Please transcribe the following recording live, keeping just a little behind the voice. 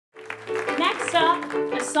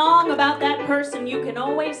A song about that person you can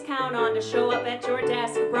always count on to show up at your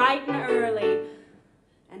desk bright and early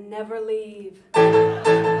and never leave.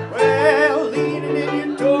 Well, leaning in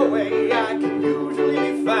your doorway, I can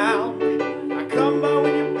usually be found. I come by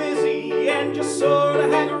when you're busy and just sort of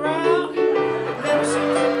hang around. It never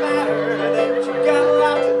seems to matter that you got a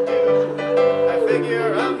lot to do. I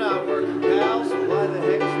figure I'm not working, pal, so why the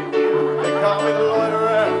heck should you? They call me the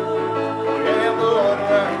loiterer. Yeah, I'm the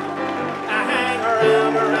loiterer. I hang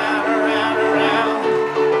around.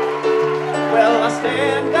 Well, I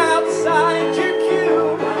stand outside your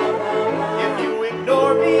queue. If you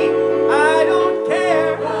ignore me, I don't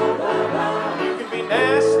care. You can be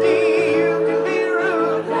nasty, you can be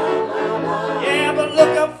rude. Yeah, but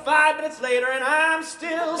look up 5 minutes later and I'm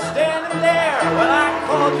still standing there. Well, I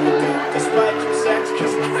called you dude despite your sex,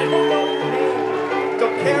 cause I don't know your name.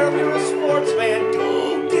 Don't care if you're a sportsman.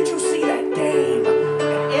 Dude, did you see that game?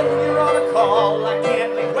 And if you're on a call, I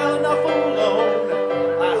can't leave well enough alone.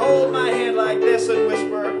 I hold my hand like this and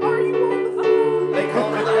whisper, are you on the phone? They call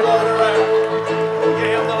me the loiterer.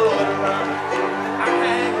 Yeah, I'm the loiterer. I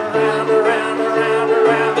hang around.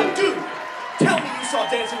 And dude, tell me you saw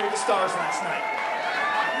Dancing with the Stars last night.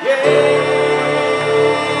 Yeah.